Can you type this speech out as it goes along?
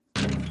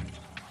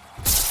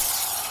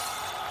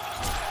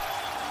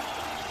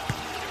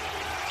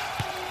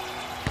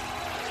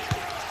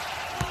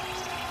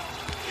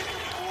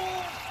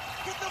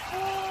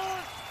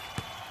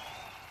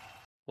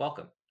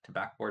Welcome to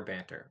Backboard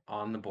Banter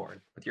on the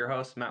board with your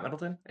hosts, Matt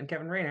Middleton and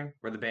Kevin Rayner,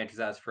 where the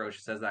banter's as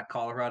ferocious as that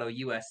Colorado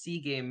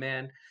USC game,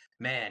 man.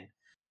 Man,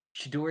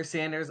 Shedeur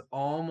Sanders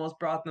almost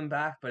brought them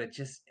back, but it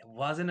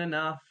wasn't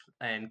enough.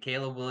 And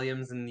Caleb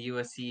Williams and the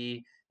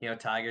USC,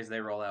 Tigers, they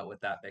roll out with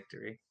that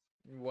victory.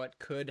 What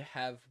could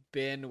have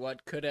been,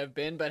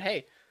 but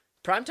hey,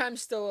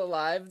 Primetime's still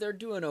alive. They're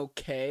doing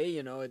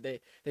okay.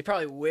 They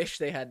probably wish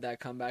they had that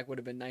comeback. Would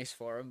have been nice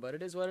for them, but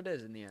it is what it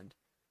is in the end.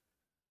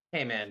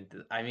 Hey man,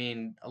 I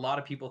mean, a lot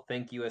of people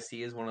think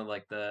USC is one of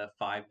like the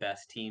five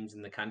best teams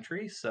in the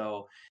country.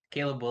 So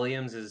Caleb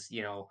Williams is,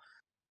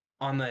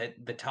 on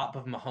the top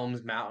of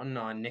Mahomes Mountain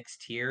on Nick's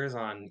tiers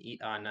on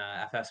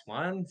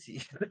FS1.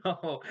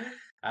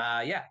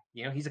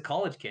 Yeah, he's a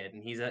college kid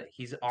and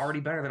he's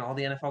already better than all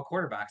the NFL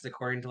quarterbacks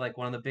according to like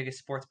one of the biggest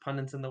sports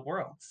pundits in the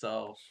world.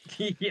 So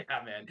yeah,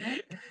 man,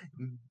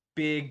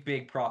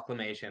 big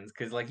proclamations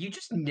because like you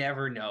just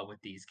never know with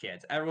these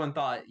kids. Everyone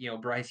thought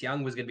Bryce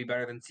Young was going to be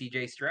better than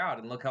C.J. Stroud,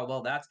 and look how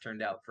well that's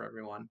turned out for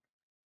everyone.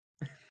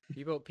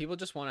 People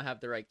just want to have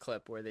the right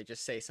clip where they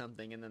just say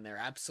something and then they're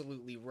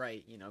absolutely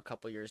right, a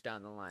couple years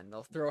down the line.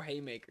 They'll throw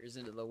haymakers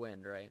into the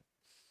wind, right?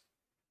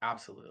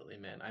 Absolutely,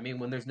 man. I mean,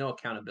 when there's no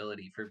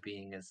accountability for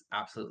being as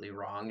absolutely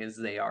wrong as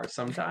they are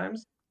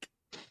sometimes,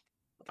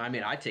 I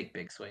mean, I take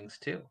big swings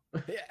too.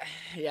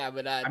 Yeah,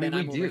 but then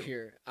I'm over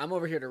here. I'm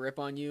over here to rip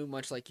on you,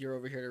 much like you're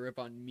over here to rip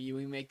on me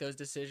when we make those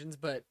decisions.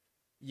 But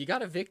you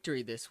got a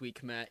victory this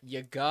week, Matt.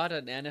 You got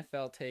an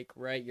NFL take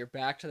right. You're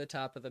back to the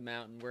top of the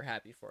mountain. We're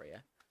happy for you.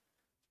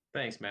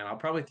 Thanks, man. I'll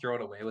probably throw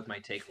it away with my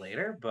take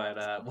later, but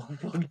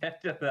we'll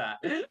get to that.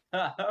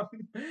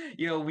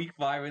 Week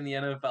 5 in the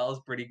NFL is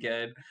pretty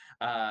good.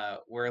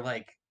 We're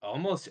like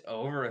almost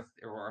over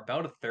or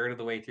about a third of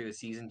the way through the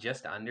season,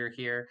 just under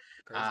here.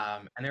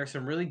 And there are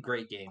some really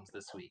great games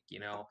this week.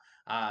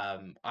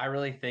 I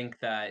really think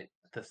that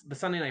the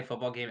Sunday Night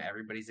Football game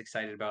everybody's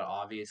excited about,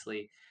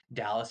 obviously.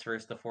 Dallas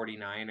versus the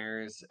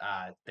 49ers,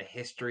 the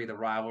history, the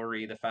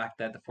rivalry, the fact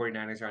that the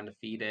 49ers are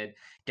undefeated.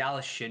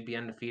 Dallas should be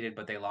undefeated,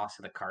 but they lost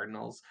to the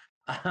Cardinals,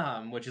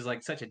 which is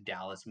like such a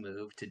Dallas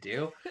move to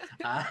do.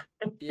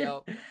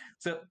 Yep.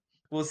 So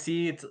we'll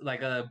see. It's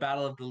like a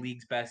battle of the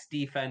league's best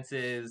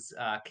defenses.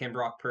 Can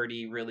Brock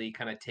Purdy really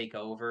kind of take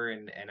over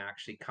and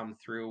actually come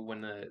through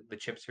when the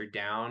chips are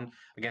down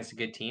against a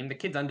good team? The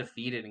kid's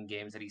undefeated in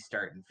games that he's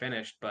started and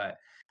finished, but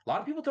a lot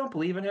of people don't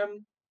believe in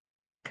him.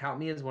 Count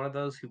me as one of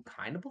those who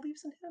kind of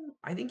believes in him.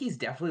 I think he's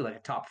definitely like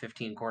a top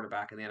 15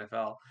 quarterback in the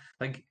NFL.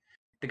 Like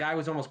the guy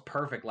was almost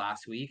perfect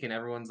last week, and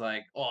everyone's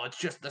like, "Oh, it's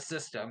just the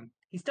system."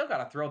 He's still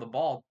got to throw the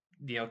ball,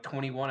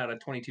 21 out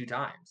of 22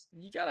 times.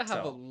 You gotta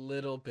have a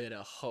little bit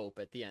of hope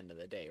at the end of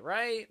the day,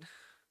 right?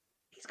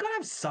 He's got to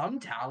have some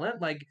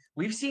talent. Like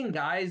we've seen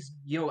guys,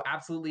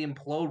 absolutely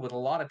implode with a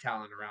lot of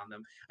talent around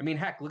them. I mean,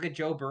 heck, look at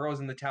Joe Burrows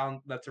and the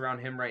talent that's around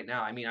him right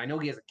now. I mean, I know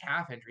he has a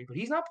calf injury, but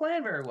he's not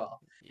playing very well.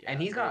 Yeah,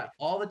 and he's got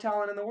all the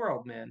talent in the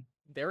world, man.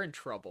 They're in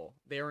trouble.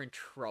 They're in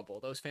trouble.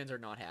 Those fans are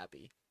not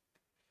happy.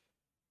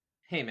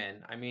 Hey,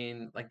 man, I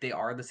mean, like they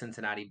are the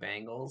Cincinnati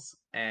Bengals,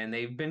 and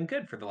they've been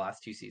good for the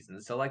last 2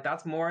 seasons. So, like,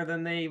 that's more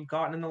than they've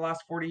gotten in the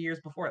last 40 years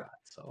before that.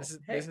 So this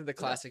is the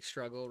classic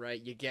struggle,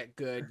 right? You get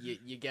good,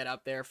 you get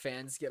up there,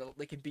 fans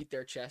they can beat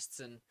their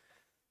chests, and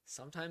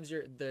sometimes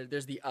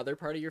there's the other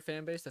part of your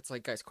fan base that's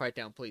like, guys, quiet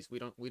down, please. We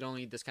don't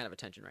need this kind of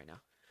attention right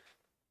now.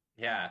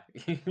 Yeah.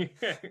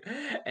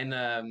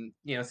 And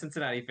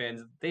Cincinnati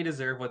fans, they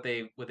deserve what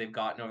they've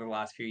gotten over the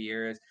last few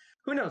years.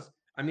 Who knows?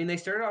 I mean, they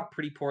started off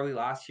pretty poorly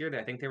last year.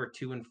 I think they were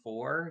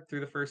 2-4 through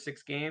the first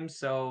 6 games.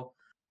 So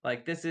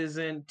like this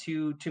isn't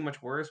too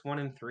much worse.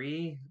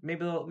 1-3.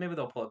 Maybe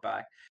they'll pull it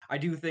back. I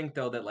do think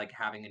though that like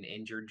having an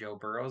injured Joe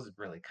Burrows is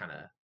really kind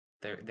of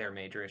their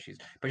major issues.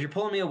 But you're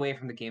pulling me away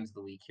from the games of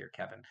the week here,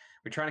 Kevin.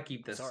 We're trying to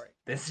keep this. Sorry.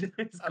 This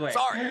is quick.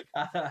 Sorry.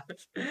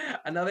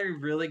 Another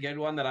really good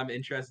one that I'm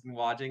interested in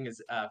watching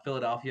is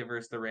Philadelphia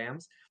versus the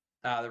Rams.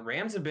 The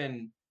Rams have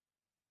been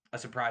a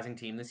surprising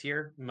team this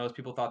year. Most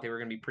people thought they were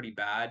going to be pretty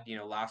bad.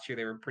 Last year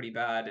they were pretty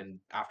bad, and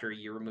after a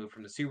year removed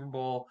from the Super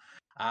Bowl.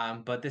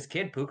 But this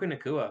kid, Puka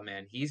Nacua,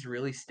 man, he's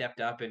really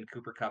stepped up in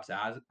Cooper Kupp's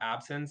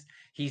absence.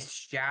 He's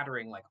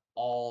shattering like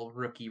all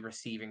rookie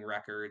receiving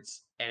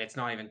records, and it's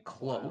not even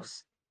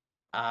close.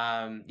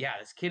 Wow. Yeah,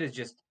 this kid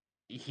is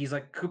he's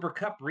like Cooper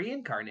Kupp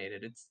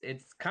reincarnated.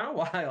 It's kind of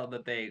wild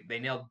that they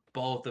nailed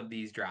both of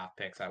these draft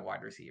picks at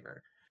wide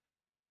receiver.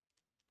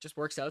 Just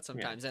works out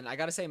sometimes. Yeah. And I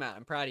gotta say, Matt,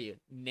 I'm proud of you.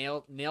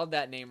 Nailed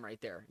that name right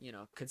there.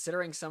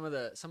 Considering some of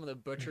the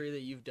butchery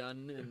that you've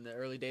done in the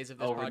early days of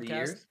this over podcast, the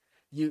years,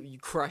 you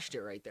crushed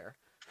it right there.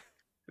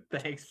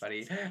 Thanks,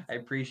 buddy. I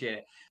appreciate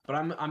it. But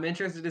I'm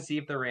interested to see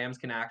if the Rams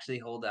can actually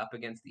hold up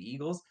against the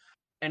Eagles,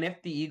 and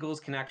if the Eagles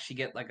can actually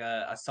get like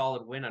a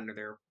solid win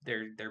under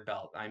their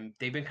belt.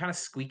 They've been kind of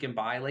squeaking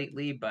by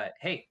lately, but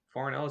hey,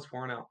 4-0 is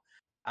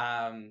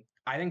 4-0.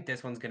 I think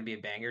this one's going to be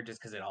a banger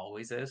just because it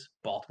always is.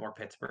 Baltimore,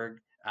 Pittsburgh,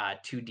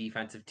 two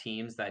defensive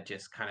teams that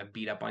just kind of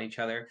beat up on each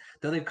other.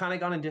 Though they've kind of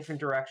gone in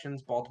different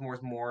directions.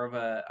 Baltimore's more of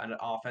an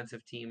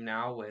offensive team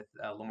now with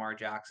Lamar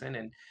Jackson,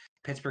 and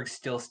Pittsburgh's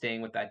still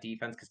staying with that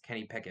defense because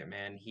Kenny Pickett,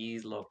 man,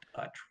 he's looked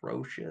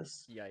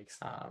atrocious. Yikes.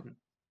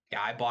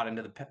 Yeah, I bought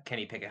into the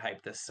Kenny Pickett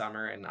hype this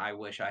summer, and I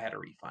wish I had a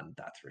refund.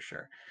 That's for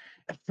sure.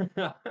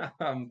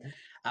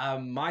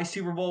 My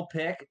Super Bowl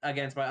pick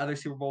against my other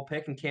Super Bowl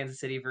pick in Kansas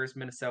City versus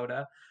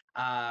Minnesota.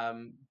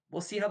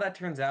 We'll see how that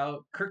turns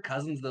out. Kirk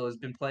Cousins though has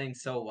been playing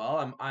so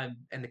well.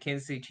 And the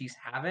Kansas City Chiefs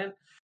haven't.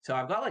 So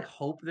I've got like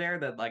hope there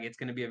that like it's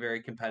going to be a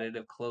very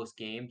competitive, close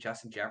game.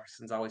 Justin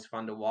Jefferson's always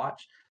fun to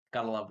watch.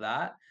 Gotta love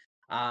that.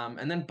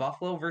 And then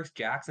Buffalo versus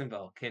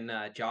Jacksonville. Can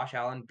Josh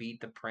Allen beat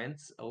the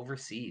Prince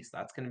overseas?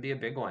 That's going to be a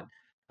big one.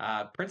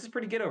 Prince is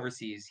pretty good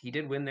overseas. He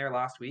did win there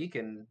last week,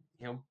 and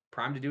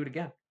primed to do it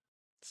again.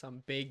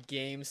 Some big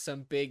games,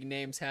 some big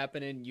names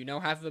happening.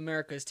 Half of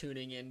America's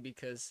tuning in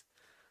because,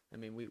 I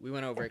mean, we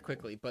went over it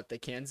quickly, but the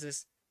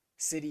Kansas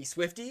City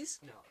Swifties?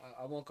 No,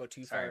 I won't go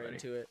too far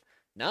into it.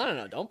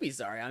 No, don't be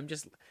sorry.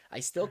 I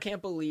still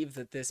can't believe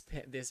that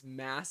this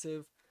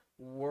massive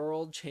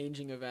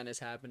world-changing event is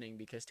happening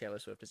because Taylor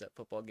Swift is at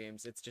football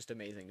games. It's just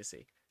amazing to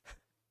see.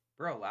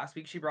 Bro, last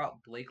week she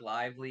brought Blake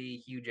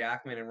Lively, Hugh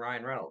Jackman, and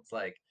Ryan Reynolds.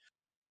 Like,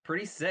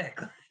 pretty sick.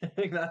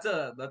 that's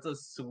a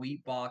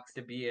sweet box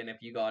to be in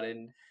if you got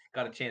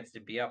a chance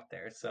to be up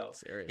there. So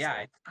seriously.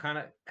 Yeah, it's kind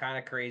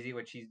of crazy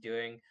what she's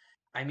doing.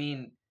 I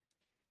mean,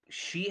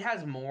 she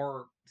has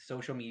more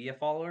social media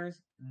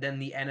followers than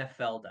the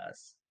NFL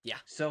does. Yeah.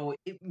 So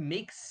it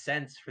makes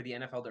sense for the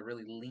NFL to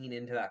really lean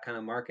into that kind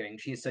of marketing.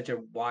 She has such a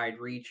wide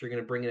reach. You're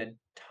going to bring in a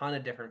ton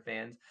of different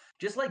fans,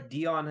 just like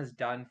Dion has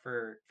done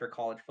for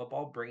college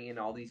football, bringing in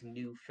all these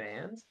new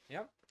fans.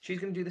 Yep. She's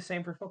going to do the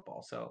same for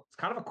football. So it's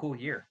kind of a cool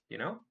year,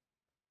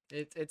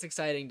 It's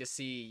exciting to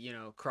see,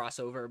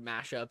 crossover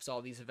mashups,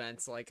 all these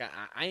events. Like,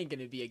 I ain't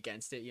going to be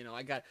against it.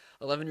 I got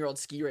 11-year-old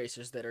ski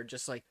racers that are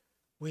just like,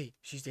 wait,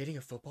 she's dating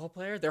a football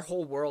player? Their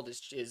whole world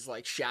is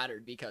like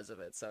shattered because of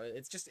it. So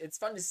it's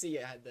fun to see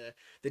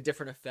the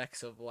different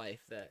effects of life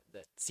that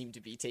seem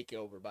to be taken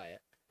over by it.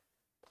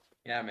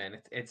 Yeah, man,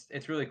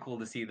 it's really cool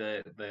to see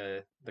the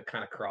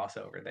kind of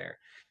crossover there.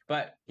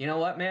 But you know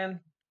what, man?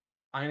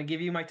 I'm gonna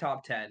give you my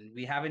top 10.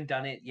 We haven't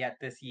done it yet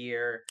this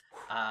year.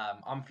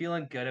 I'm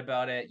feeling good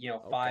about it.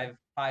 Okay.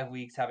 5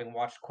 weeks having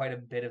watched quite a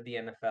bit of the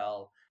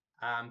NFL.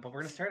 But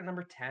we're gonna start at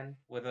number 10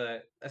 with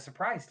a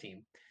surprise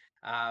team.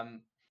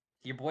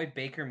 Your boy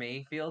Baker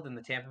Mayfield and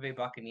the Tampa Bay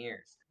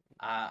Buccaneers.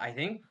 I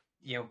think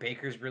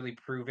Baker's really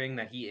proving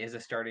that he is a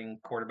starting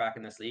quarterback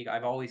in this league.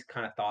 I've always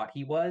kind of thought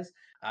he was.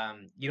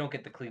 You don't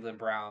get the Cleveland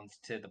Browns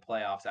to the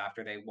playoffs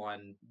after they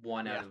won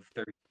one out of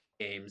 30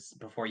 games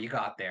before you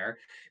got there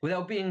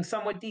without being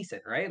somewhat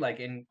decent, right?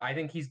 Like, and I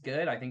think he's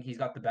good. I think he's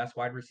got the best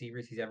wide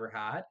receivers he's ever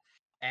had.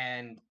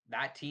 And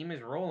that team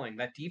is rolling.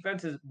 That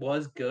defense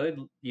was good,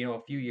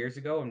 a few years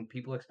ago, and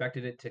people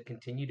expected it to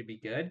continue to be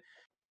good.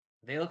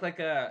 They look like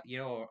a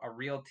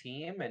real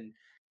team, and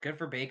good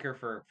for Baker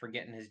for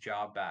getting his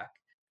job back.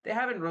 They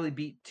haven't really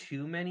beat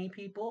too many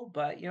people,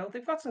 but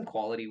they've got some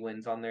quality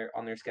wins on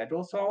their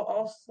schedule. So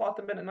I'll slot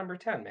them in at number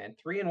 10, man.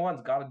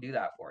 3-1's got to do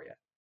that for you.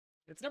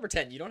 It's number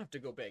 10. You don't have to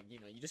go big. You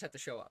just have to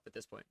show up at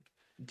this point.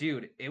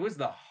 Dude, it was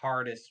the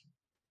hardest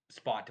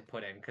spot to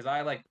put in because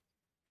I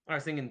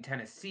was thinking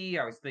Tennessee,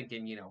 I was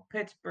thinking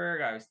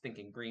Pittsburgh, I was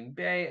thinking Green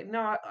Bay.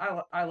 No,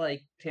 I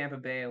like Tampa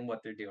Bay and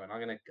what they're doing.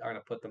 I'm gonna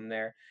put them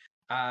there.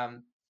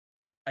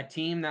 A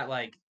team that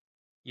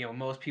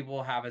most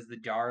people have as the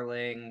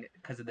darling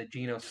because of the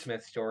Geno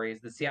Smith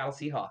stories, the Seattle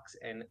Seahawks,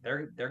 and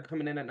they're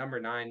coming in at number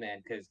 9,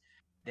 man, because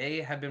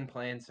they have been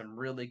playing some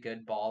really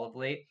good ball of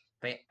late.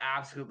 They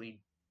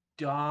absolutely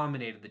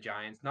dominated the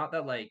Giants. Not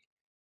that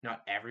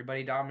not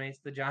everybody dominates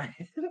the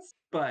Giants,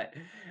 but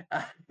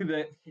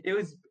it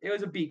was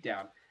a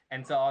beatdown.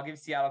 And so I'll give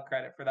Seattle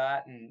credit for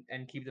that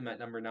and keep them at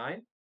number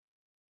 9.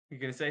 You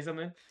gonna say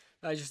something?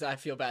 I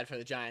feel bad for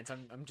the Giants.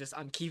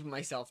 I'm keeping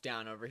myself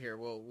down over here.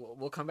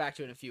 We'll come back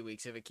to it in a few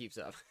weeks if it keeps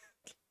up.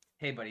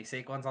 Hey buddy,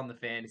 Saquon's on the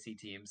fantasy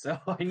team, so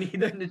I need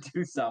them to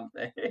do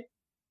something.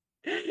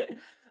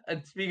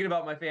 And speaking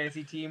about my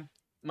fantasy team,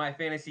 my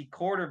fantasy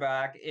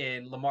quarterback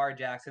in Lamar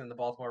Jackson and the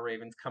Baltimore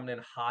Ravens coming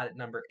in hot at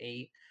number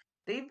 8.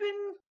 They've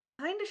been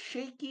kind of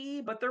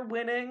shaky, but they're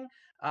winning.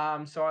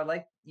 So I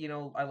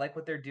like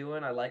what they're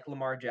doing. I like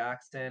Lamar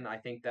Jackson. I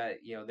think that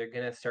they're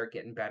gonna start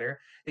getting better.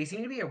 They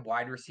seem to be a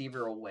wide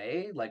receiver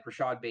away. Like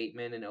Rashad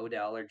Bateman and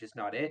Odell are just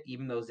not it.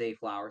 Even though Zay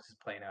Flowers is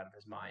playing out of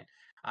his mind.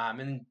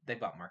 And they've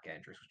got Mark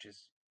Andrews, which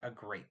is a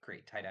great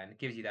tight end. It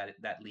gives you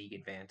that league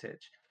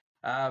advantage.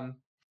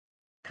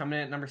 Coming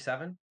in at number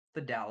 7,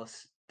 the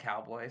Dallas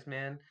Cowboys,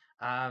 man.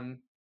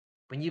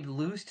 When you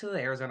lose to the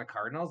Arizona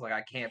Cardinals,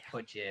 I can't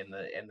put you in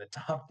the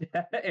top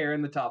or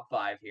in the top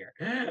 5 here.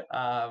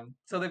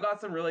 So they've got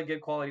some really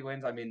good quality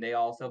wins. I mean, they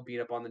also beat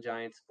up on the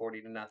Giants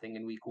 40-0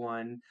 in week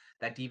 1.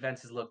 That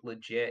defense has looked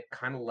legit,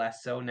 kind of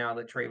less so now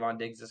that Trayvon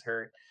Diggs is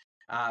hurt.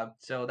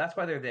 So that's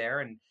why they're there.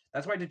 And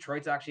that's why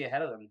Detroit's actually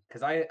ahead of them,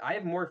 because I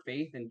have more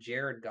faith in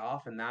Jared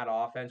Goff and that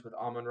offense with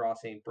Amon-Ra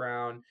St.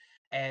 Brown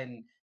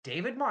and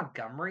David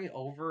Montgomery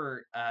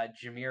over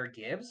Jahmyr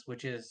Gibbs,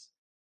 which is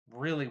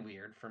really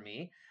weird for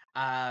me.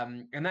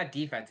 And that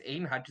defense,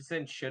 Aiden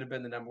Hutchinson should have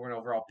been the number 1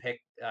 overall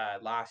pick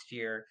last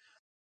year.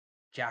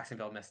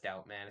 Jacksonville missed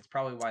out, man. It's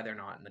probably why they're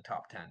not in the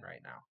top 10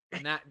 right now.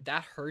 And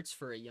that hurts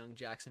for a young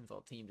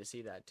Jacksonville team to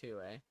see that too,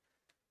 eh?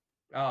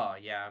 Oh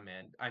yeah,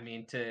 man. I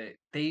mean,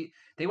 they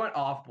went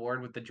off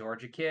board with the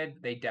Georgia kid.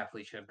 They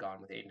definitely should have gone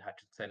with Aiden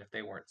Hutchinson if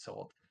they weren't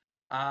sold.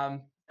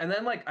 And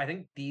then like I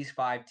think these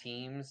 5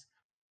 teams,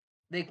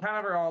 they kind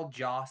of are all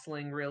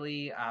jostling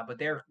really, but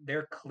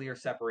they're clear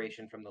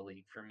separation from the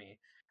league for me.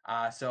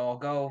 So I'll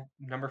go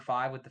number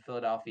 5 with the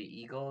Philadelphia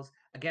Eagles.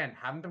 Again,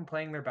 haven't been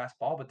playing their best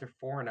ball, but they're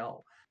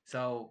 4-0.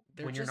 So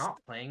when you're not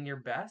playing your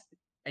best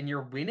and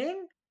you're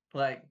winning,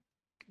 like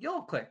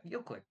you'll click.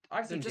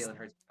 I've seen Jalen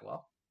Hurts play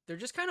well. They're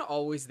just kind of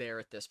always there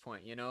at this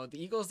point, you know.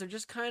 The Eagles, they're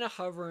just kind of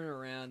hovering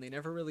around. They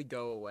never really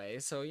go away.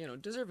 So, you know,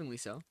 deservingly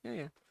so.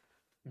 Yeah.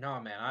 No,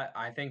 man.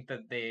 I think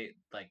that they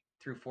like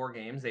through 4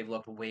 games they've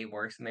looked way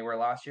worse than they were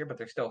last year, but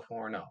they're still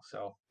 4-0.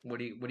 So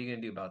what are you gonna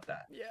do about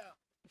that?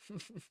 Yeah.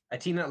 A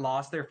team that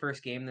lost their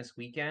first game this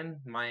weekend,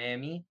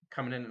 Miami,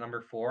 coming in at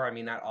number 4. I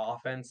mean, that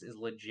offense is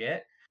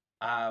legit.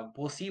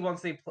 We'll see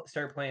once they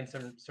start playing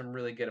some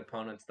really good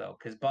opponents though,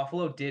 because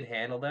Buffalo did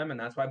handle them, and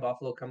that's why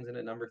Buffalo comes in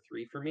at number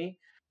 3 for me.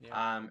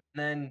 Yeah. And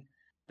then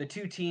the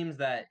 2 teams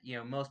that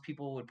most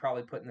people would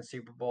probably put in the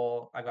Super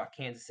Bowl, I've got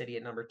Kansas City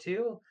at number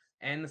 2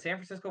 and the San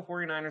Francisco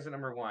 49ers at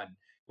number 1.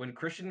 When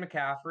Christian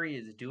McCaffrey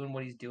is doing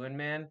what he's doing,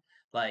 man,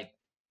 like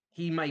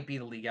he might be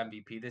the league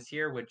MVP this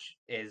year, which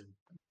is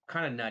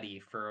kind of nutty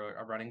for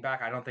a running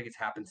back. I don't think it's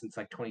happened since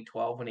like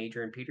 2012 when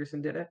Adrian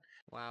Peterson did it.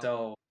 Wow.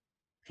 So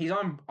he's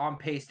on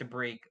pace to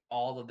break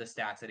all of the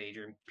stats that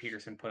Adrian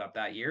Peterson put up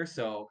that year.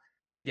 So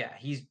yeah,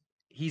 he's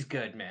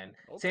good, man.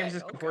 San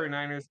Francisco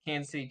 49ers,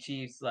 Kansas City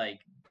Chiefs,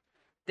 like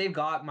they've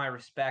got my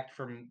respect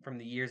from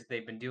the years that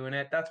they've been doing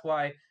it. That's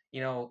why,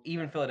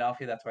 even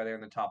Philadelphia, that's why they're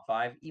in the top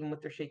 5, even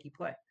with their shaky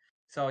play.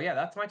 So yeah,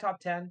 that's my top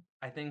 10.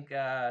 I think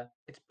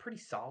it's pretty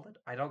solid.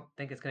 I don't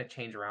think it's going to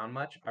change around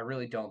much. I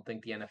really don't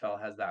think the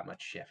NFL has that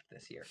much shift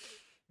this year.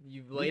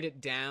 You've laid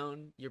it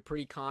down. You're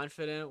pretty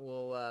confident.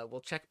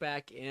 We'll check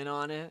back in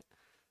on it.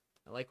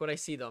 I like what I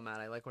see though,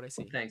 Matt. I like what I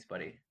see. Well, thanks,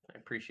 buddy. I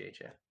appreciate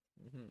you.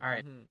 Mm-hmm, all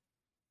right. Mm-hmm.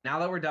 Now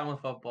that we're done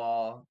with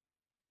football,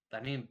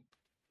 I mean,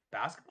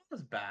 basketball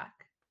is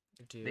back.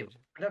 Dude. They've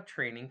put up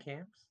training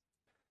camps.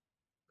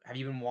 Have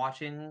you been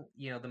watching,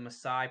 the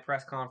Masai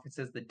press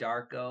conferences, the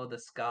Darko, the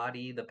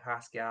Scotty, the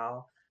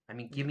Pascal? I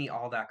mean, give me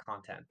all that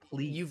content,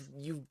 please.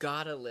 You've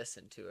got to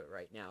listen to it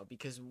right now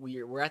because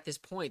we're at this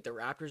point. The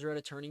Raptors are at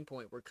a turning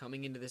point. We're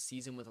coming into this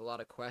season with a lot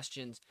of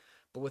questions,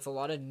 but with a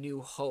lot of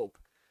new hope.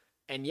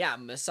 And yeah,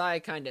 Masai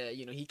kind of,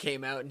 he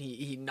came out and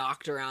he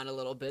knocked around a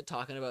little bit,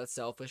 talking about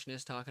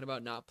selfishness, talking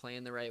about not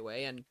playing the right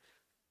way. And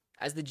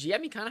as the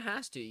GM, he kind of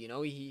has to,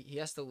 he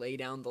has to lay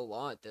down the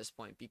law at this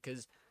point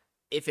because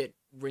if it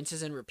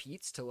rinses and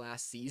repeats to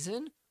last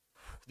season,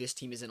 this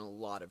team is in a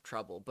lot of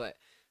trouble. But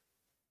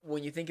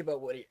when you think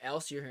about what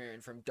else you're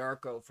hearing from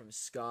Darko, from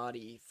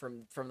Scotty,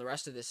 from the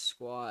rest of this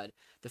squad,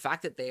 the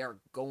fact that they are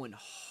going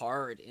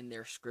hard in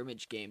their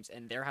scrimmage games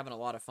and they're having a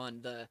lot of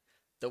fun, the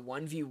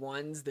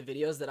 1v1s, the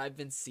videos that I've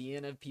been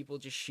seeing of people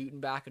just shooting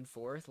back and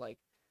forth, like,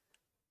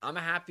 I'm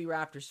a happy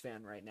Raptors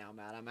fan right now,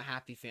 Matt. I'm a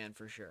happy fan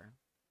for sure.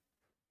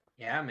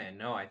 Yeah, man.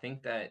 No, I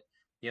think that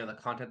the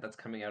content that's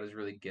coming out is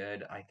really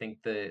good. I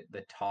think the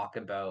talk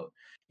about,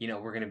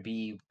 we're going to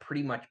be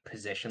pretty much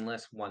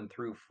positionless 1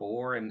 through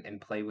 4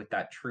 and play with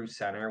that true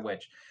center,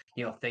 which,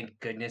 thank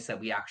goodness that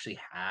we actually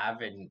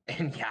have and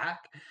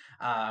Yak.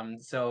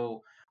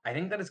 So I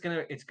think that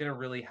it's gonna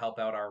really help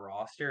out our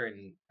roster,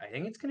 and I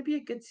think it's gonna be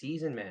a good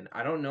season, man.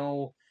 I don't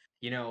know,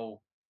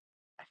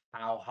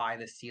 how high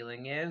the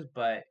ceiling is,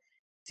 but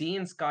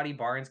seeing Scotty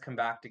Barnes come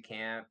back to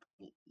camp,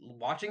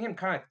 watching him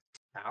kind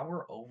of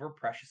tower over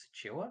Precious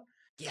Achiuwa,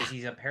 because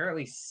he's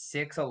apparently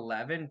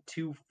 6'11",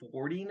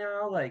 240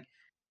 now. Like,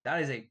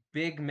 that is a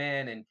big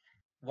man. And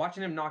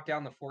watching him knock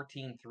down the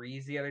 14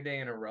 threes the other day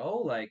in a row,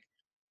 like,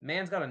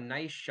 man's got a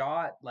nice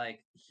shot. Like,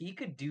 he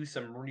could do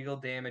some real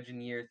damage in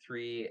year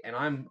 3, and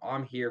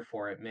I'm here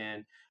for it,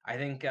 man. I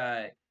think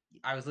I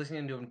was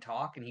listening to him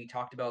talk, and he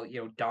talked about,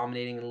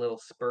 dominating in little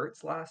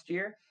spurts last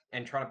year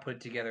and trying to put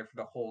it together for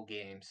the whole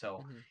game.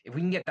 So if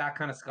we can get that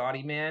kind of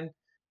Scotty, man,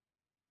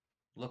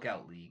 look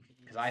out, league,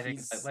 because I think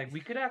that,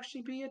 we could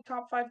actually be a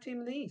top 5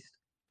 team in the East.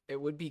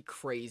 It would be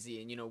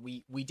crazy, and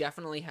we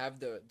definitely have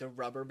the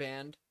rubber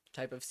band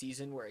type of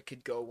season where it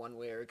could go one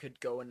way or it could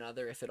go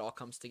another if it all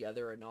comes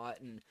together or not.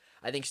 And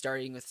I think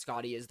starting with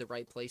Scotty is the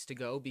right place to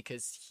go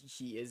because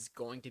he is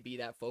going to be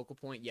that focal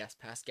point. Yes,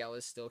 Pascal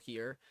is still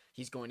here.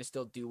 He's going to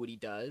still do what he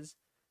does,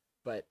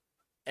 but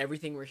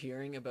everything we're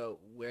hearing about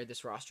where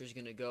this roster is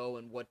going to go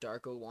and what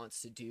Darko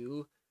wants to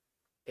do,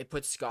 it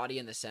puts Scotty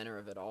in the center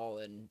of it all.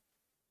 And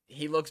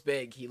he looks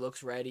big. He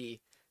looks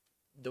ready.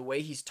 The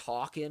way he's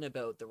talking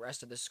about the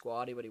rest of the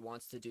squad, what he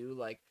wants to do,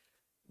 like,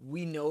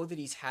 we know that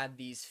he's had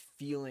these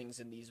feelings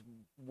and these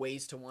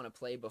ways to want to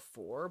play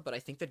before, but I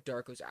think that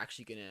Darko's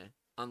actually gonna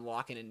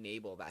unlock and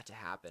enable that to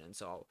happen. And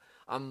so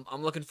I'm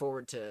looking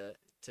forward to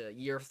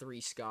year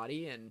 3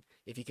 Scotty, and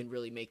if he can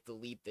really make the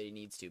leap that he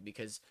needs to,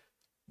 because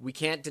we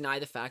can't deny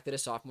the fact that a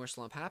sophomore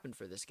slump happened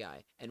for this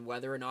guy, and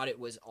whether or not it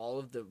was all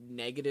of the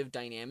negative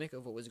dynamic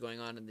of what was going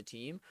on in the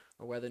team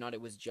or whether or not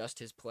it was just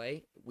his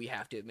play, we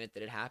have to admit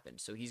that it happened.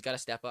 So he's got to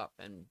step up,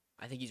 and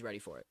I think he's ready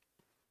for it.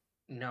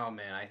 No,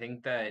 man, I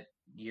think that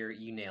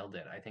you nailed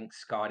it. I think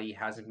Scotty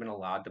hasn't been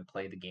allowed to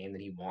play the game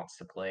that he wants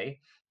to play.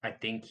 I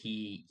think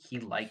he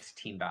likes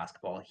team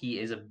basketball. He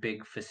is a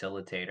big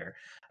facilitator.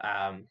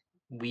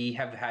 We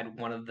have had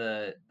one of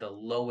the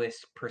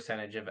lowest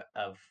percentage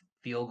of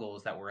field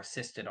goals that were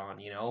assisted on,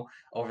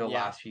 over the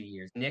Yeah. last few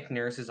years. Nick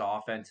Nurse's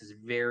offense is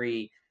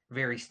very,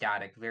 very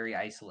static, very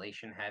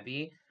isolation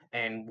heavy,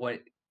 and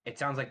what it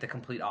sounds like the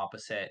complete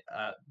opposite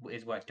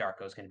is what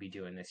Darko's going to be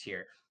doing this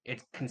year.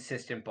 It's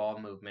consistent ball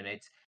movement.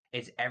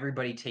 It's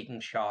everybody taking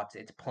shots.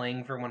 It's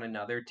playing for one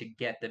another to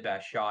get the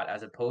best shot,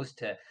 as opposed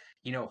to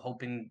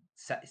hoping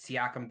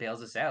Siakam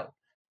bails us out.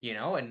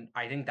 And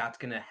I think that's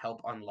going to help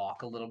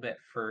unlock a little bit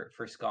for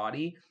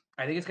Scotty.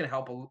 I think it's going to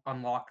help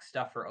unlock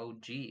stuff for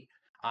OG.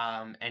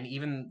 And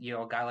even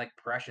a guy like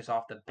Precious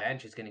off the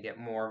bench is going to get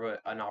more of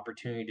an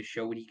opportunity to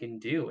show what he can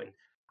do. And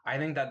I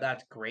think that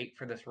that's great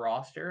for this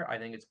roster. I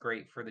think it's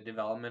great for the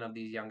development of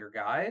these younger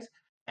guys.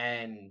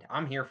 And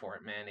I'm here for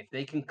it, man. If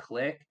they can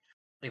click,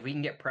 if we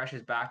can get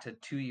Precious back to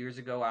 2 years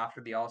ago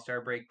after the All-Star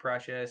break,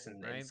 Precious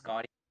and Right.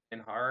 Scotty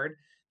and hard,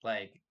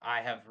 like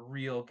I have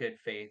real good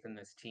faith in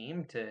this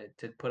team to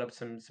put up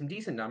some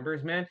decent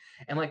numbers, man.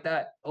 And like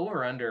that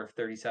over under of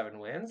 37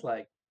 wins,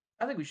 like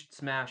I think we should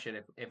smash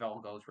it if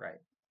all goes right.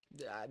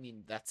 I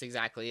mean, that's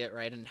exactly it,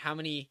 right? And how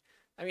many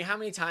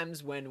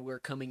times when we're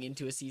coming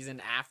into a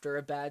season after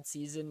a bad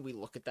season, we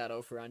look at that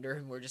over under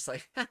and we're just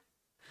like,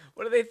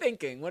 what are they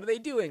thinking? What are they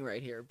doing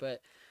right here?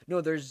 But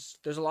no, there's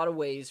a lot of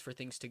ways for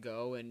things to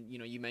go, and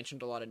you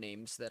mentioned a lot of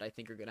names that I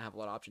think are going to have a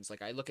lot of options.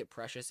 Like I look at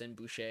Precious and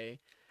Boucher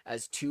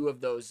as two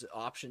of those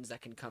options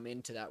that can come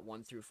into that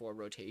 1 through 4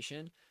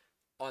 rotation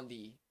on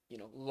the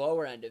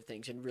lower end of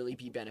things and really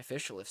be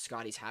beneficial if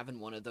Scotty's having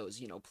one of those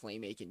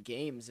playmaking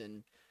games.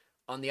 And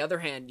on the other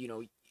hand,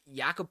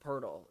 Jakob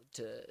Poeltl,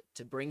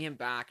 to bring him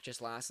back.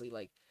 Just lastly,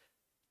 like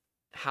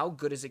how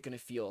good is it going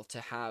to feel to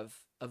have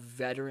a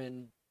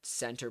veteran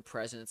center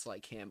presence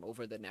like him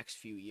over the next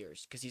few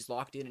years, because he's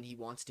locked in and he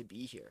wants to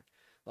be here.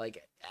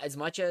 Like as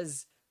much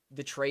as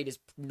the trade is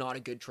not a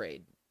good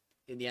trade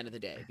in the end of the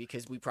day,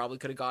 because we probably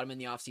could have got him in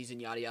the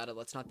offseason, yada yada,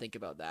 let's not think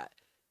about that.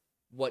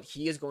 What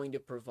he is going to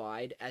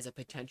provide as a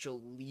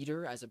potential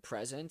leader, as a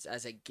presence,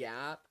 as a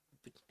gap,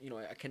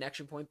 a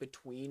connection point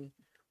between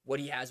what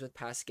he has with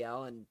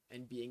Pascal and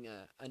being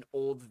an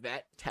old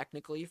vet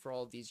technically for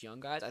all of these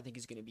young guys, I think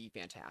is going to be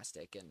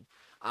fantastic. And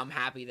I'm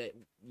happy that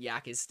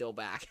Yak is still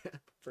back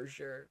for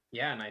sure.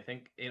 Yeah, and I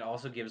think it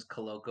also gives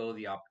Koloko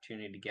the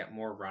opportunity to get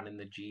more run in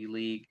the G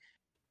League,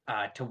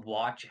 to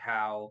watch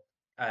how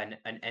an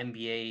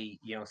NBA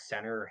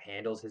center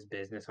handles his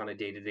business on a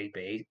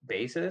day-to-day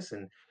basis.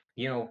 And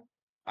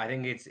I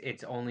think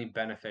it's only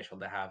beneficial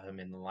to have him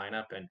in the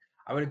lineup. And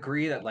I would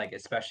agree that, like,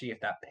 especially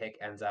if that pick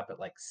ends up at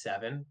like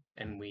 7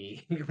 and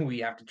we we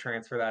have to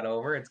transfer that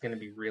over, it's going to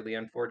be really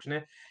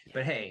unfortunate. Yeah.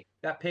 But hey,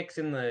 that pick's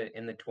in the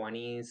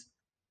 20s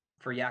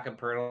for Jakob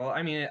Poeltl.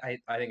 I mean,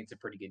 I think it's a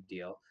pretty good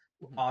deal.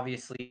 Mm-hmm.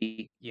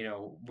 Obviously,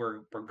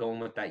 we're going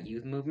with that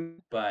youth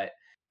movement, but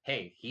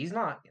hey, he's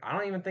not. I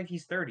don't even think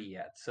he's 30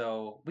 yet,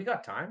 so we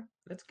got time.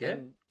 That's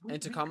good.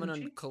 And to We comment on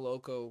Gucci.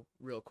 Koloko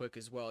real quick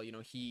as well,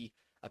 he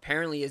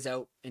apparently is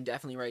out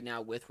indefinitely right now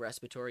with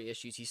respiratory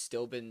issues. He's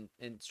still been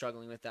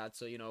struggling with that.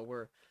 So,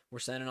 we're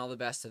sending all the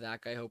best to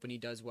that guy, hoping he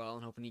does well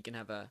and hoping he can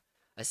have a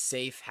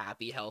safe,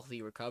 happy,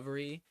 healthy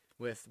recovery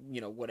with,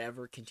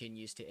 whatever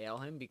continues to ail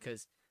him,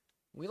 because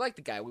we like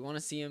the guy. We want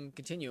to see him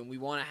continue, and we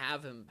want to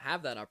have him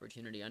have that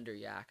opportunity under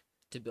Yak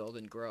to build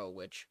and grow,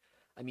 which,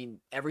 I mean,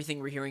 everything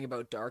we're hearing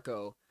about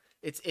Darko,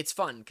 it's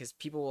fun because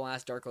people will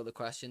ask Darko the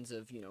questions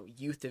of,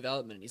 youth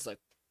development. And he's like,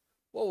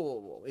 whoa, whoa,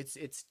 whoa.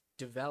 It's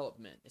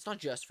development. It's not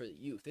just for the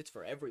youth. It's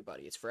for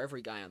everybody. It's for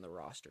every guy on the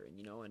roster.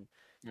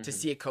 And to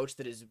see a coach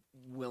that is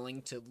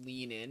willing to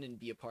lean in and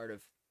be a part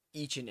of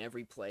each and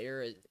every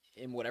player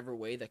in whatever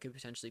way that could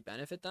potentially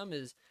benefit them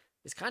is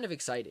kind of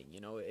exciting.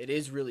 It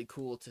is really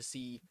cool to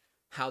see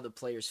how the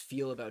players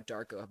feel about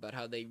Darko, about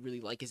how they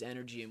really like his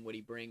energy and what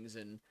he brings.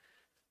 And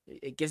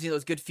it gives you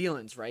those good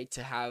feelings, right?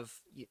 To have,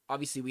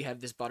 obviously we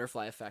have this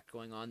butterfly effect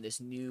going on, this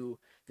new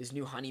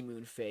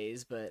honeymoon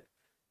phase, but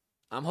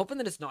I'm hoping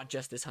that it's not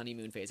just this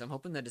honeymoon phase. I'm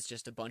hoping that it's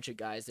just a bunch of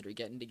guys that are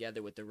getting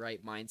together with the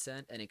right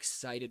mindset and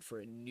excited for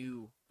a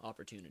new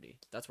opportunity.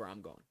 That's where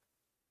I'm going.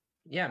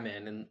 Yeah,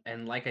 man,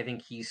 and like I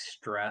think he's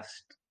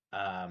stressed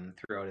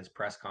throughout his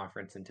press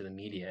conference and to the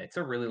media. It's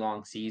a really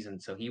long season,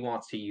 so he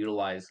wants to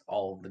utilize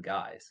all of the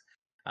guys.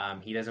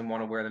 He doesn't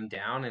want to wear them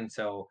down, and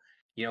so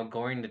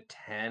going to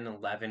 10,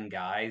 11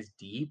 guys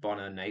deep on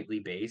a nightly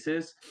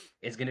basis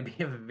is going to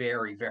be a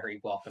very,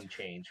 very welcome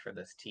change for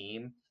this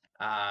team.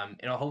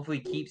 It'll hopefully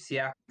keep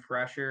Siakam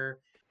fresher,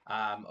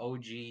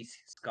 OG,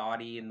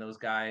 Scotty, and those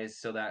guys,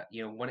 so that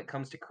when it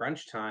comes to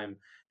crunch time,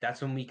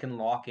 that's when we can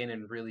lock in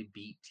and really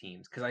beat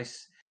teams. Because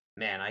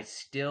I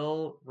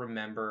still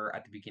remember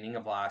at the beginning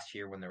of last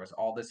year when there was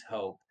all this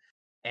hope,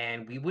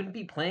 and we wouldn't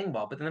be playing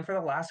well, but then for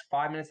the last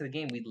 5 minutes of the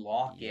game, we'd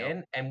lock Yep.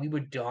 in and we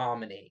would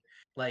dominate.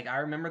 Like I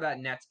remember that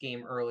Nets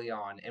game early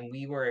on, and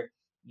we were,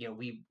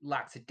 we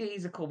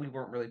lackadaisical. We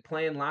weren't really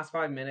playing. Last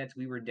 5 minutes,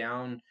 we were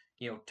down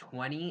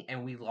 20,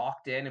 and we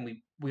locked in and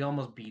we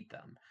almost beat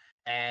them.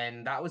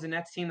 And that was a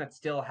Nets team that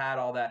still had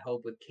all that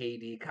hope with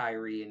KD,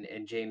 Kyrie,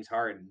 and James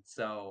Harden.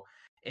 So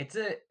it's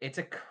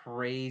a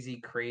crazy,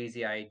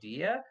 crazy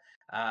idea.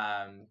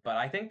 But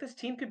I think this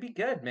team could be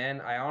good,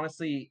 man. I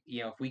honestly,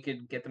 if we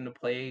could get them to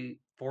play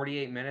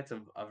 48 minutes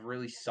of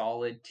really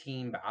solid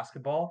team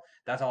basketball,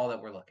 that's all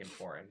that we're looking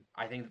for. And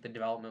I think that the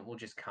development will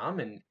just come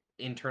and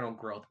internal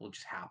growth will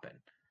just happen.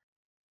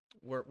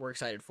 We're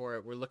excited for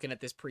it. We're looking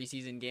at this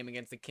preseason game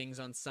against the Kings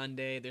on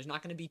Sunday. There's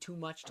not going to be too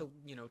much to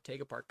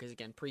take apart because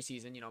again,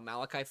 preseason.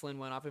 Malachi Flynn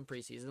went off in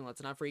preseason.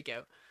 Let's not freak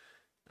out.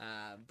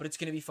 But it's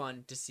going to be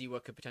fun to see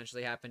what could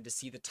potentially happen. To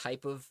see the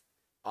type of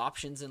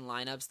options and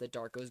lineups that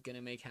Darko's going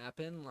to make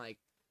happen. Like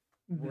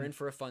we're in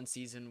for a fun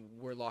season.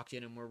 We're locked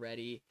in and we're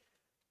ready.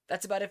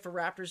 That's about it for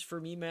Raptors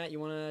for me, Matt. You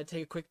want to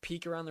take a quick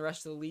peek around the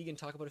rest of the league and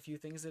talk about a few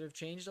things that have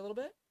changed a little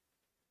bit?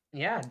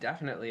 Yeah,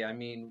 definitely. I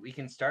mean, we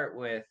can start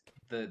with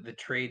the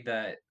trade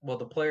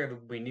the player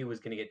that we knew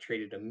was going to get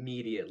traded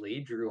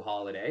immediately, Jrue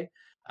Holiday.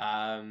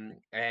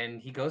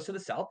 And he goes to the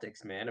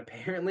Celtics, man.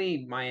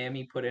 Apparently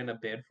Miami put in a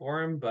bid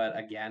for him, but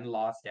again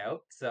lost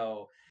out.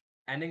 So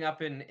ending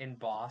up in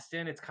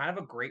Boston, it's kind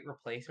of a great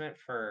replacement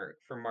for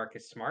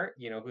Marcus Smart,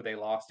 who they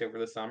lost over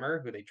the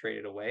summer, who they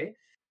traded away.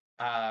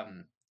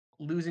 Um,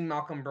 Losing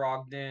Malcolm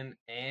Brogdon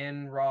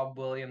and Rob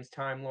Williams,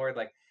 Time Lord,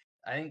 like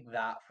I think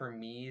that for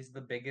me is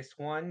the biggest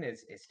one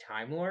is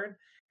Time Lord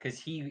because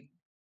he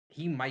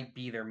might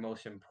be their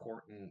most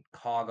important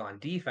cog on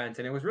defense,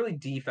 and it was really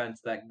defense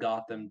that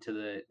got them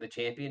to the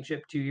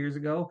championship 2 years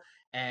ago.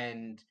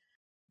 And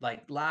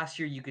like last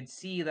year, you could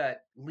see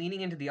that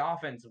leaning into the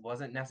offense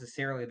wasn't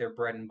necessarily their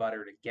bread and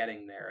butter to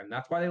getting there, and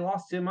that's why they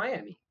lost to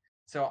Miami.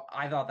 So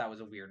I thought that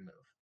was a weird move.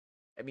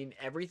 I mean,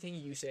 everything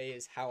you say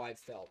is how I've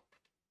felt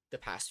the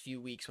past few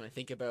weeks when I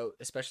think about,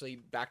 especially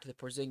back to the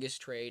Porzingis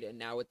trade and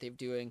now what they're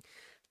doing.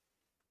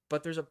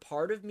 But there's a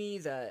part of me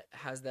that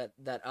has that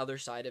other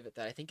side of it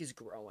that I think is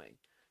growing.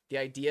 The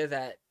idea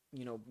that,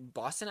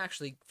 Boston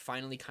actually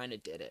finally kind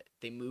of did it.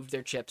 They moved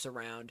their chips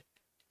around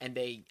and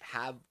they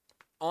have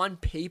on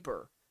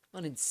paper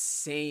an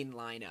insane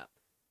lineup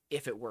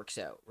if it works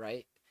out,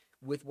 right?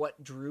 With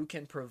what Jrue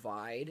can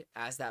provide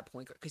as that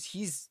point guard, because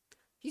he's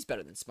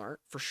better than Smart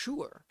for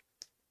sure.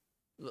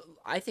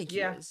 I think he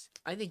is.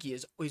 I think he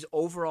is. His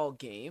overall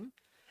game,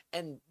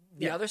 and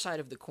the other side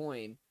of the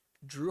coin,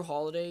 Jrue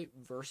Holiday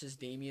versus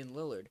Damian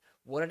Lillard.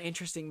 What an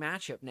interesting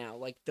matchup now.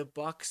 Like the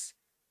Bucks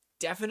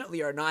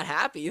definitely are not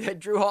happy that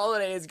Jrue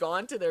Holiday has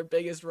gone to their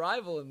biggest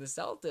rival in the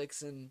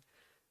Celtics, and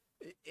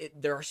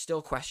there are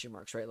still question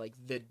marks, right? Like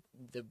the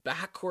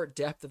backcourt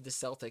depth of the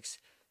Celtics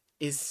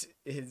is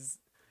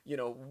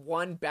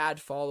one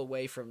bad fall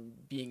away from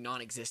being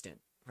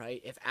non-existent,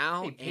 right? If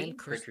Al and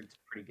Chris Pritchard's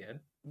pretty good.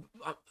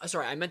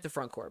 Sorry, I meant the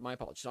front court. My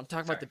apologies. I'm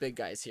talking about the big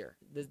guys here.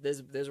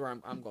 This is where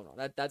I'm going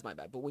on. That's my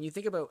bad. But when you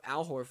think about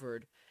Al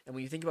Horford and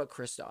when you think about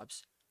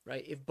Kristaps,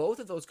 right? If both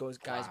of those guys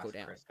go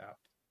down,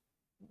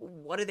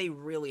 what do they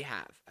really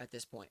have at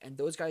this point? And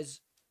those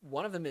guys,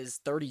 one of them is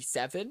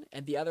 37,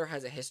 and the other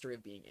has a history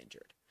of being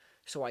injured.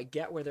 So I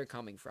get where they're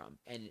coming from,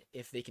 and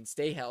if they can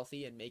stay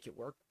healthy and make it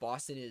work,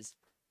 Boston is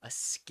a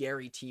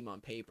scary team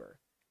on paper.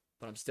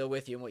 But I'm still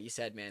with you in what you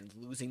said, man.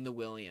 Losing the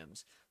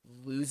Williams,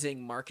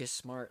 losing Marcus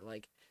Smart,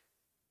 like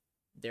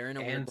they're in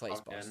a weird place,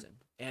 Boston.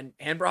 And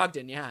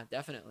Brogdon, yeah,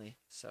 definitely.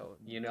 So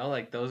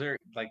like those are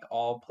like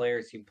all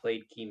players who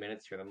played key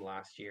minutes for them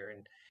last year,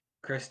 and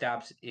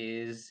Kristaps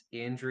is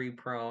injury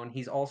prone.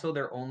 He's also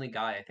their only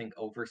guy, I think,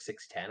 over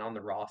 6'10" on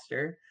the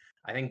roster.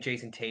 I think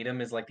Jason Tatum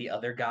is like the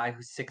other guy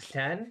who's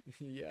 6'10",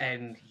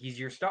 and he's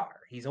your star.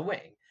 He's a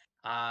wing.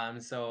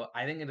 So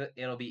I think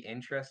it'll be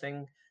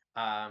interesting.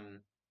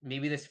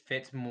 Maybe this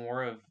fits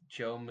more of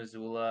Joe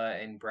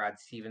Mazzulla and Brad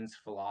Stevens'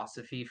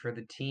 philosophy for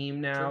the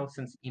team now,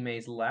 since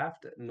Ime's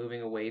left,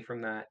 moving away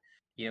from that,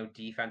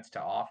 defense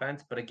to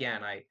offense. But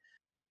again,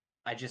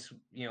 I just,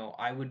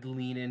 I would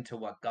lean into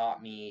what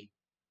got me,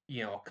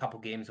 a couple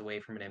games away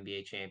from an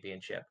NBA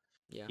championship.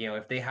 Yeah.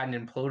 If they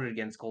hadn't imploded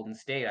against Golden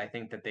State, I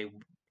think that they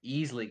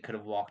easily could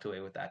have walked away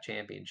with that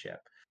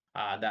championship.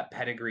 That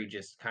pedigree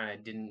just kind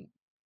of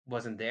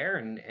wasn't there,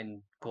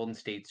 and Golden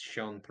State's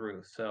shown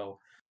through. So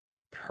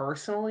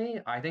personally,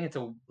 I think it's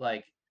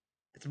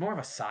more of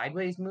a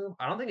sideways move.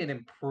 I don't think it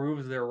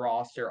improves their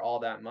roster all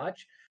that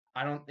much.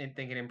 I don't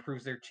think it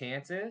improves their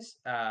chances.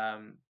 I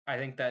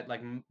think that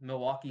like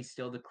Milwaukee's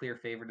still the clear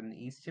favorite in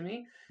the East to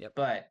me. Yep.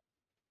 But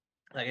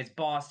like it's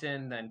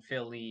Boston, then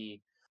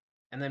Philly,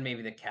 and then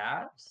maybe the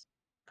Cavs,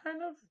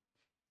 kind of.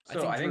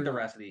 So I think the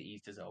rest of the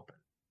East is open.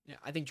 Yeah,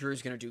 I think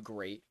Jrue's gonna do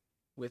great.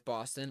 with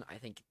Boston. I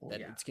think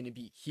that it's going to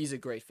be, he's a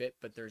great fit,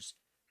 but there's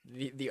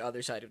the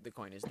other side of the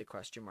coin is the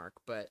question mark.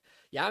 But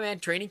yeah, man,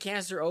 training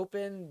camps are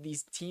open.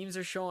 These teams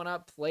are showing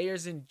up,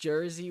 players in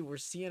Jersey. We're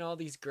seeing all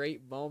these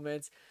great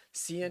moments.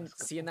 Seeing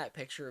that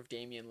picture of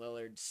Damian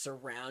Lillard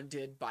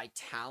surrounded by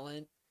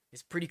talent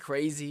is pretty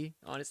crazy.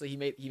 Honestly,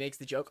 he makes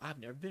the joke, I've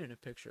never been in a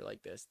picture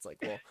like this. It's like,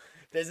 well,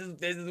 this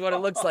is what it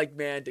looks like,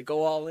 man, to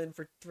go all in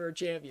for a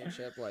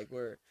championship. Like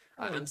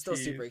I'm still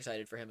super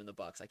excited for him in the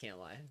Bucks. I can't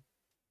lie.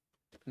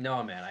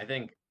 No, man, I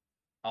think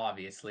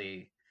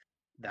obviously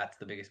that's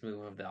the biggest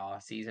move of the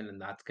off season, and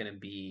that's going to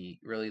be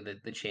really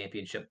the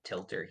championship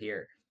tilter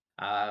here.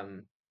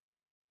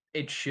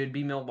 It should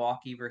be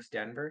Milwaukee versus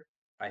Denver.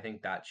 I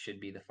think that should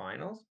be the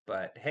finals.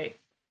 But hey,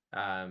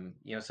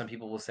 some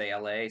people will say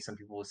LA, some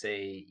people will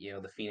say,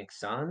 the Phoenix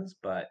Suns,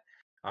 but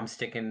I'm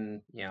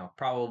sticking,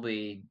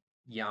 probably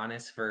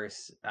Giannis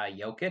versus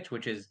Jokic,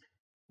 which is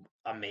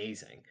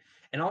amazing.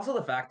 And also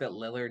the fact that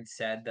Lillard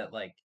said that,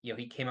 like,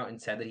 he came out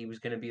and said that he was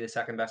going to be the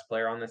second best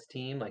player on this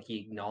team. Like, he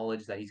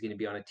acknowledged that he's going to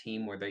be on a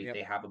team where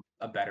they have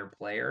a better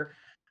player.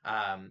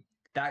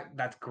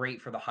 That's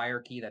great for the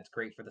hierarchy. That's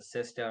great for the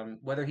system.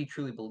 Whether he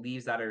truly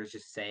believes that or is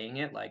just saying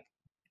it, like,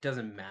 it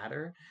doesn't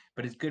matter.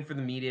 But it's good for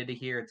the media to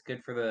hear. It's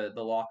good for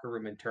the locker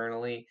room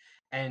internally.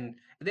 And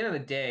at the end of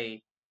the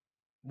day,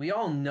 we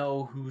all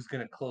know who's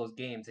going to close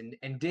games.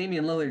 And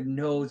Damian Lillard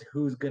knows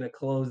who's going to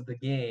close the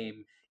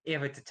game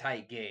if it's a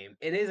tight game.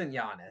 It isn't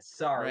Giannis.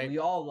 Sorry. Right. We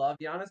all love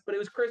Giannis, but it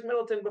was Chris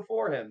Middleton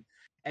before him.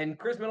 And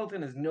Chris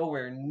Middleton is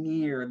nowhere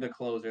near the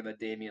closer that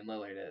Damian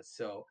Lillard is.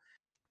 So,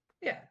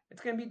 yeah,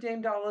 it's going to be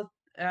Dame Dollar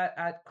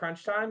at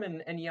crunch time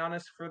and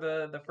Giannis for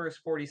the first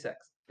 46.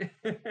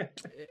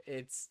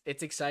 It's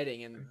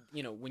exciting.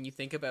 And, when you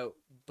think about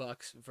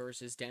Bucks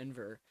versus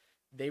Denver,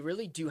 they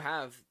really do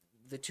have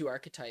the two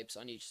archetypes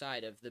on each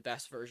side of the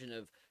best version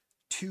of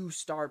two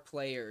star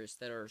players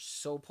that are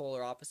so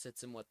polar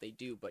opposites in what they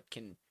do, but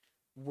can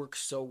work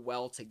so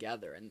well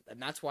together. And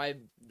that's why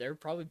they're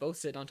probably both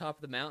sitting on top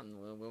of the mountain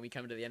when we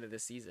come to the end of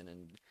this season.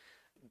 And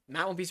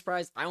Matt won't be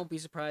surprised. I won't be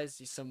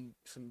surprised. Some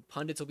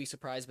pundits will be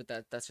surprised,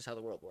 but that's just how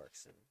the world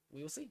works. And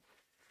we will see.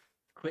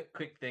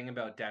 Quick thing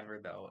about Denver,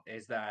 though,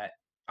 is that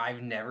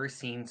I've never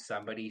seen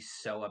somebody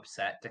so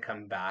upset to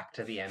come back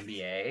to the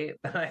NBA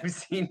than I've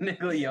seen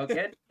Nikola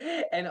Jokic.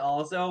 And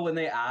also when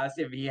they asked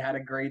if he had a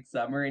great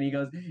summer and he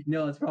goes,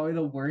 no, it's probably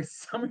the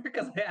worst summer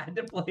because I had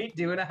to play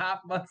 2.5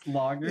 months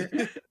longer.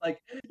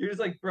 Like, you're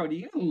just like, bro, do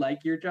you even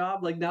like your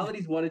job? Like, now that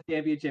he's won a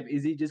championship,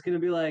 is he just going to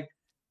be like,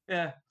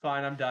 yeah,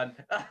 fine, I'm done.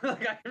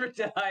 Like, I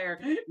retire.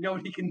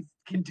 Nobody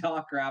can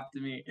talk crap to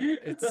me.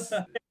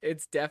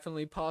 It's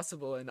definitely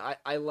possible. And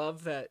I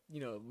love that,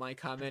 my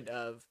comment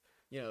of,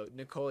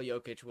 Nikola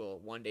Jokic will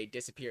one day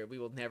disappear. We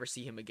will never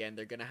see him again.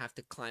 They're going to have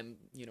to climb,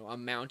 a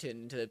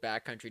mountain into the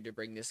backcountry to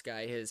bring this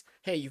guy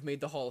hey, you've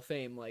made the Hall of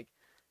Fame. Like,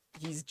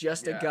 he's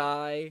just a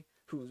guy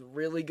who's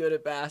really good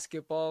at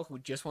basketball, who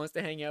just wants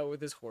to hang out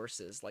with his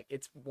horses. Like,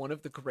 it's one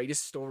of the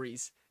greatest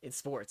stories in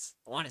sports.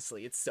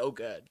 Honestly, it's so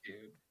good.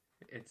 Dude,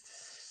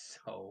 it's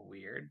so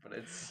weird, but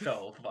it's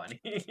so funny.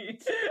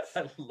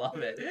 I love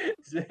it.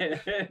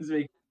 It's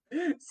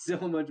making so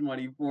much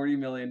money, $40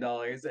 million,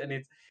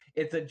 and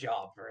it's a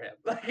job for him.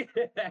 Like,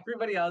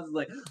 everybody else is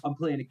like, I'm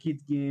playing a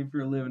kid's game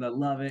for a living, I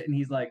love it, and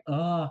he's like,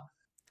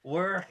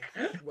 work.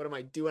 What am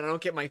I doing? I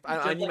don't get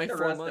I need my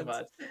 4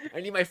 months.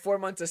 I need my 4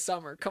 months of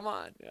summer. Come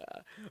on.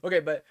 Okay,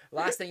 but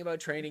last thing about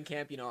training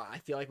camp, I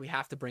feel like we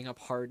have to bring up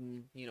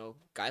Harden.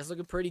 Guy's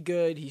looking pretty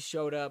good. He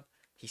showed up.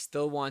 He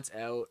still wants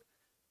out.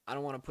 I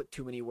don't want to put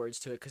too many words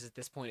to it because at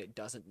this point it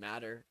doesn't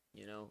matter.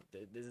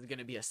 This is going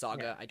to be a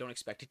saga. Yeah. I don't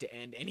expect it to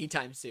end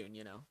anytime soon,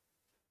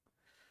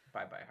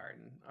 Bye-bye,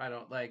 Harden. I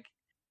don't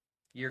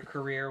your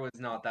career was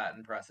not that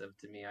impressive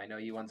to me. I know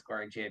you won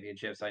scoring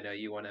championships. I know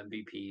you won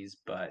MVPs,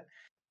 but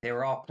they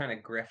were all kind of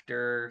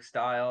grifter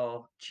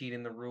style,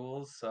 cheating the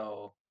rules.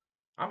 So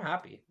I'm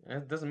happy.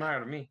 It doesn't matter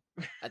to me.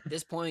 At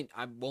this point,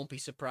 I won't be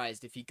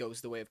surprised if he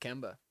goes the way of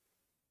Kemba,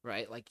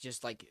 right? Like,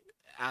 just like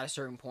at a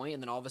certain point,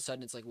 and then all of a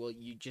sudden it's like, well,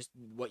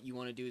 what you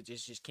want to do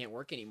just can't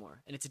work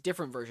anymore. And it's a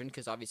different version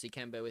because obviously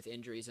Kemba with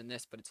injuries and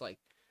this, but it's like,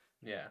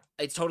 yeah,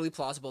 it's totally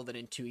plausible that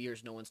in 2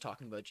 years no one's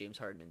talking about James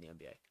Harden in the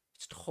NBA.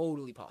 It's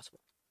totally possible.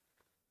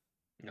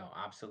 No,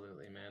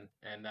 absolutely, man.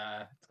 And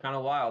it's kind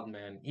of wild,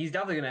 man. He's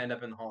definitely going to end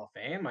up in the Hall of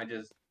Fame. I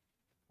just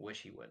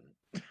wish he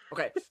wouldn't.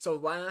 Okay, so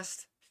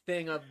last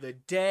thing of the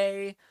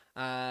day.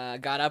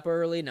 Got up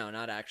early. No,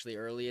 not actually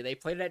early. They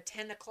played it at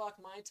 10 o'clock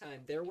my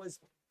time. There was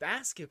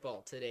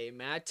basketball today,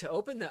 Matt, to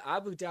open the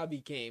Abu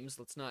Dhabi games.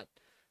 Let's not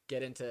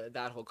get into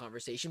that whole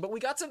conversation, but we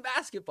got some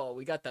basketball.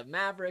 We got the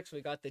Mavericks.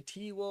 We got the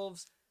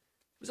T-Wolves.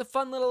 It was a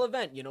fun little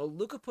event.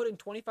 Luka put in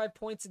 25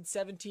 points in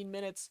 17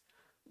 minutes.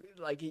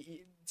 Like,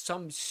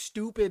 some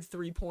stupid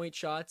 3-point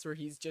shots where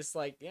he's just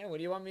like, yeah, what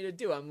do you want me to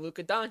do? I'm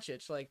Luka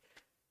Doncic. Like,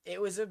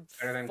 it was a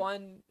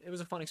fun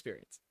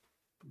experience.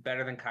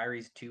 Better than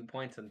Kyrie's 2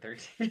 points in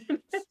 13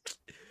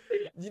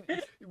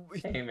 minutes.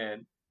 Hey,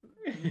 man.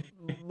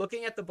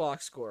 looking at the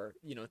box score,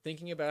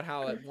 thinking about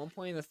how at one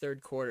point in the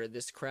third quarter,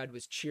 this crowd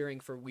was cheering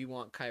for "We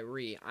Want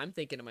Kyrie." I'm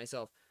thinking to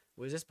myself,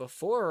 was this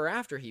before or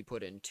after he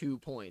put in 2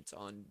 points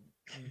on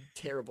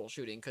terrible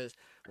shooting? Because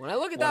when I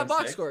look at that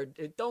box score,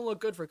 it don't look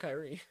good for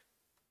Kyrie.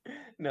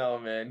 No,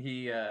 man,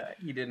 he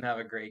didn't have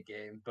a great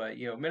game, but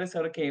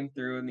Minnesota came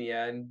through in the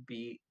end,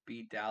 beat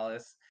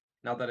Dallas.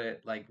 Not that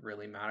it like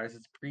really matters.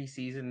 It's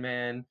preseason,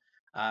 man.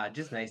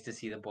 Just nice to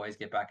see the boys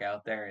get back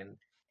out there. And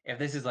if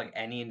this is like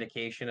any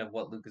indication of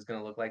what Luke is going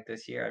to look like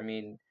this year, I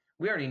mean,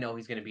 we already know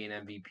he's going to be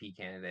an MVP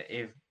candidate.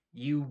 If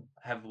you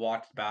have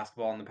watched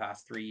basketball in the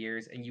past 3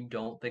 years and you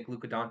don't think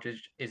Luka Doncic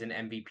is an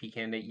MVP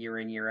candidate year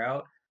in year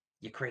out,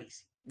 you're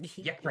crazy.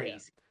 You're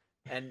crazy.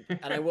 And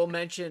I will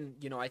mention,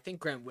 I think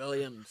Grant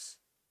Williams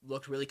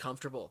looked really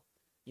comfortable.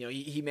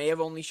 He may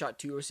have only shot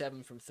 2 or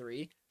 7 from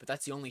 3, but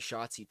that's the only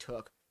shots he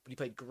took. But he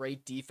played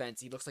great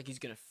defense. He looks like he's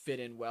going to fit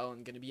in well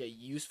and going to be a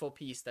useful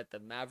piece that the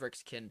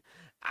Mavericks can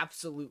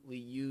absolutely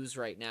use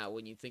right now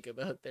when you think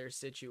about their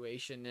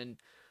situation. And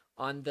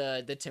on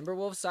the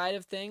Timberwolves side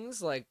of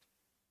things, like,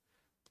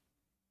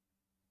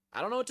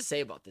 I don't know what to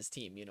say about this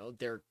team.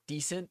 They're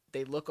decent.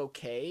 They look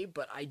okay,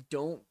 but I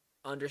don't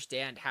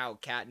understand how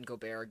Cat and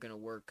Gobert are going to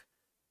work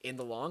in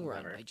the long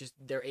run.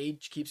 Their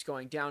age keeps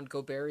going down.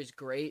 Gobert is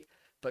great,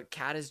 but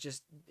Cat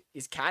is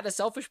Cat a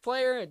selfish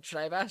player? And should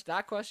I have asked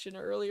that question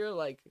earlier?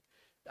 Like,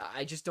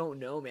 I just don't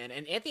know, man.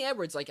 And Anthony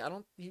Edwards, like,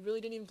 he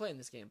really didn't even play in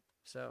this game.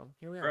 So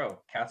here we are. Bro,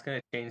 Cat's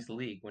gonna change the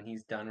league when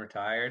he's done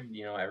retired.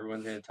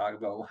 Everyone's gonna talk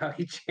about how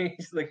he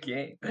changed the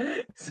game.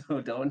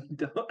 So don't.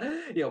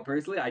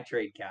 Personally, I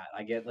trade Cat.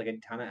 I get like a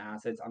ton of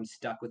assets. I'm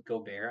stuck with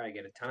Gobert. I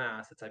get a ton of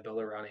assets. I build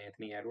around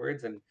Anthony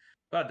Edwards and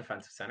got a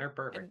defensive center.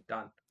 Perfect.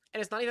 Done. And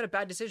it's not even a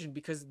bad decision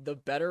because the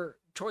better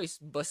choice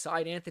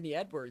beside Anthony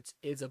Edwards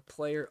is a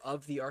player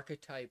of the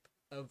archetype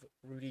of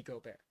Rudy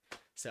Gobert.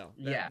 So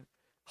yeah,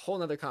 whole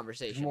nother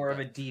conversation. More of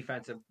a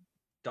defensive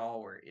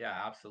stalwart.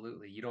 Yeah,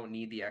 absolutely. You don't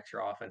need the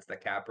extra offense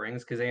that Cat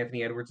brings because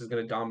Anthony Edwards is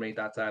going to dominate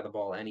that side of the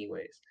ball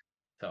anyways.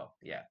 So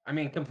yeah, I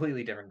mean,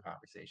 completely different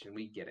conversation.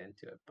 We get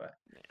into it, but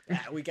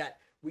yeah, we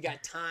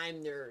got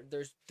time.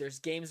 There's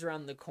games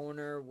around the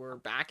corner. We're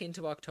back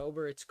into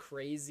October. It's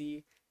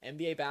crazy.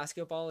 NBA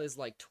basketball is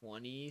like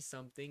 20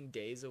 something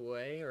days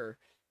away, or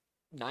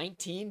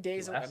 19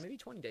 days away, maybe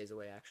 20 days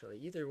away actually.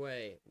 Either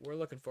way, we're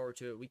looking forward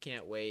to it. We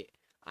can't wait.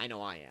 I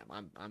know I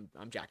am.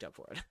 I'm jacked up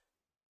for it.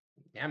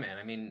 Yeah, man.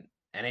 I mean,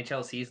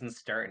 NHL season's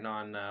starting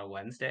on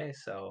Wednesday,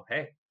 so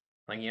hey,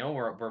 like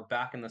we're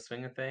back in the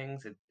swing of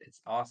things.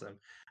 It's awesome,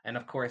 and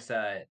of course,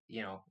 the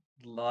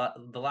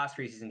last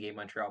preseason game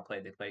Montreal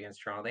played, they played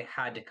against Toronto. They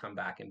had to come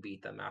back and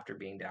beat them after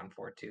being down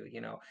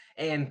 4-2,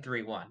 and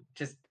 3-1.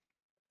 Just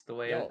the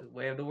way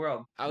of the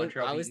world. I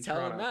was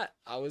telling Matt,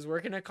 I was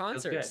working a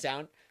concert.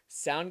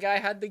 Sound guy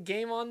had the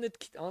game on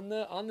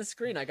the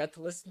screen. I got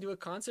to listen to a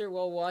concert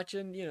while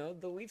watching,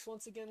 the Leafs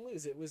once again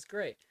lose. It was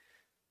great.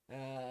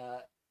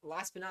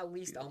 Last but not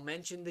least, I'll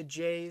mention the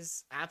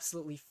Jays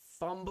absolutely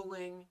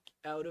fumbling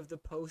out of the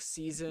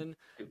postseason.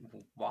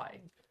 Why?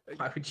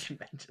 Why would you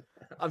mention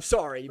that? I'm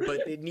sorry,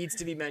 but it needs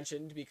to be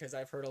mentioned because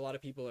I've heard a lot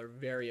of people are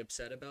very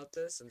upset about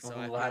this, and so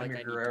I feel like I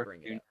need to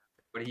bring it up.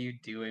 What are you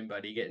doing,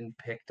 buddy? Getting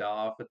picked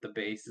off with the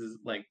bases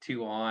like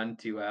 2 on,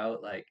 2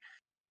 out, like.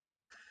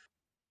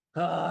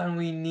 Oh, and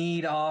we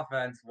need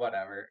offense.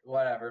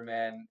 Whatever,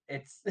 man.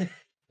 It's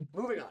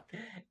moving on.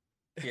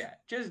 Yeah,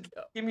 just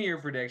give me your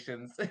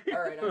predictions.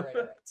 All right.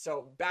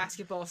 So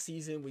basketball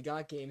season, we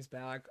got games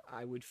back.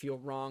 I would feel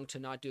wrong to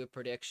not do a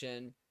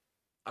prediction.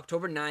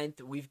 October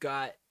 9th, we've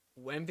got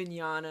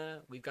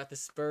Wembanyama, we've got the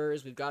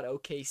Spurs, we've got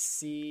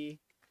OKC.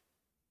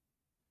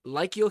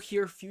 Like you'll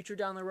hear future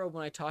down the road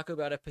when I talk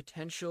about a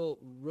potential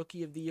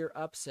Rookie of the Year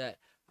upset,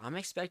 I'm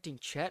expecting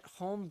Chet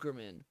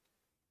Holmgren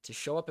to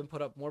show up and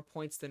put up more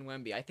points than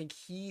Wemby. I think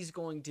he's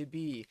going to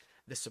be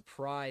the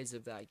surprise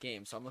of that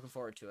game, so I'm looking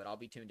forward to it. I'll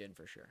be tuned in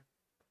for sure.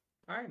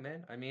 All right,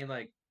 man. I mean,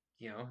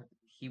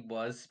 he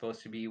was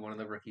supposed to be one of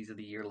the Rookies of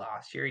the Year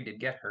last year. He did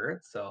get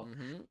hurt, so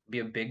be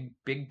a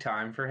big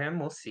time for him.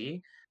 We'll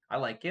see. I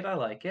like it.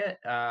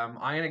 I'm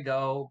going to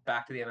go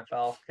back to the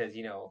NFL because,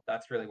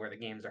 that's really where the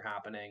games are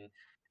happening.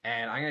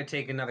 And I'm going to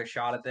take another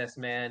shot at this,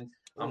 man.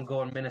 I'm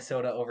going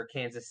Minnesota over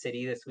Kansas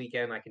City this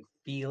weekend. I can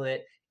feel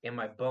it in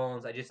my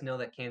bones. I just know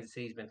that Kansas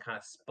City's been kind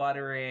of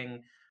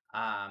sputtering.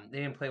 They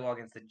didn't play well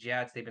against the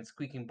Jets. They've been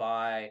squeaking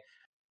by.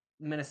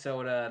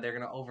 Minnesota, they're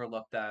going to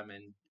overlook them.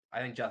 And I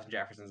think Justin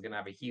Jefferson's going to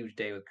have a huge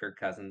day with Kirk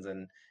Cousins.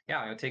 And yeah,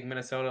 I'm going to take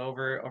Minnesota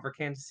over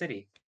Kansas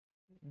City.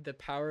 The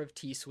power of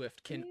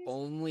T-Swift can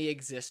only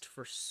exist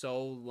for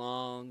so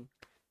long.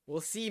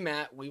 We'll see,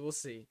 Matt. We will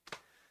see.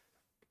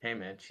 Hey,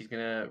 man, she's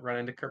going to run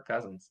into Kirk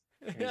Cousins.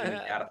 He's going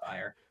to gratify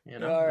her.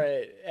 All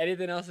right.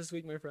 Anything else this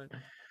week, my friend?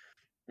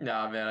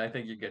 No, man, I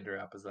think you're good to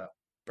wrap us up.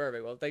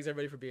 Perfect. Well, thanks,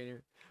 everybody, for being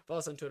here. Follow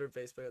us on Twitter and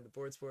Facebook at The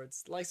Board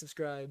Sports. Like,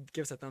 subscribe,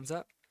 give us a thumbs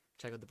up.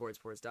 Check out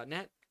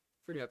theboardsports.net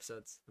for new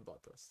episodes and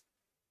blog posts.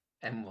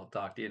 And we'll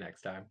talk to you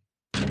next time.